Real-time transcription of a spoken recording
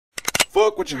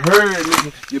Fuck what you heard,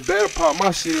 nigga. You better pop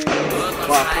my shit in, nigga.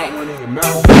 Or I pop one in your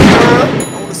mouth.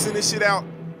 I wanna send this shit out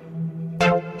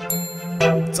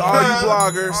to all you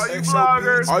bloggers,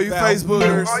 all you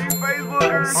Facebookers, all you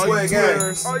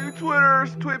Twitters, all you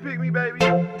Twitters, Twit pick me, baby.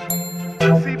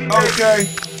 CB, okay.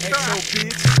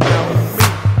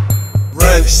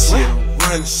 Run shit, I'm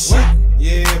running shit.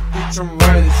 Yeah, bitch, I'm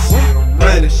running shit. I'm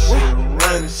running shit, I'm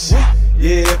running shit.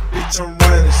 Yeah, bitch, I'm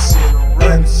running shit. I'm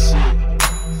running shit.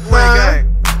 Play game.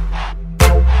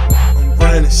 I'm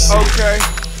running shit. Okay,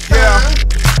 yeah.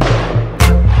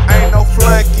 Ain't no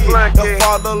flunky, the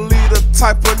father leader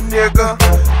type of nigga.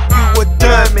 You a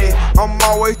dummy, I'm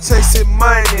always chasing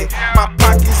money. My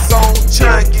pockets on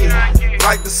chunky,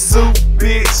 like the suit,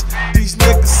 bitch. These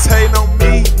niggas hate on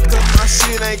me, cause my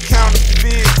shit ain't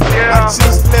counterfeit. I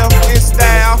just left in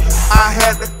style, I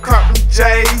had to cut them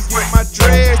J's. Get my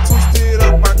dreads twisted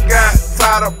up, I got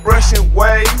tired of brushing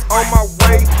waves. On my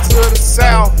way to the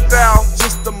south,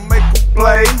 just to make a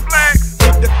play.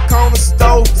 Hit the corner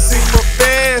store, see my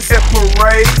best at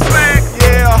parade.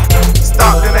 Yeah,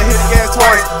 stopped and I hit the gas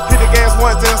twice. Hit the gas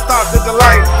once and stopped at the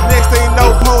light. Next thing you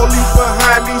know, police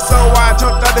behind me, so I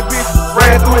jumped out the bitch.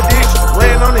 Ran through a ditch,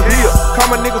 ran on the hill. Call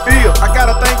my nigga Phil, I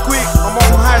gotta think quick. I'm on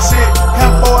some high shit,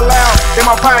 half boy loud in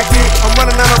my pocket. I'm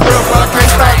running down the rail, but I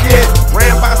can't stop yet.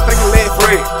 Ran by stinking leg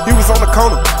Fred, he was on the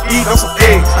corner, eating on some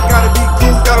eggs. I gotta be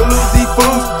cool, gotta lose these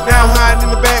fools. Now I'm hiding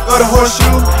in the back of the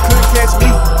horseshoe. Couldn't catch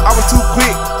me, I was too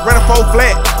quick. Ran a 4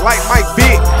 flat, like Mike B.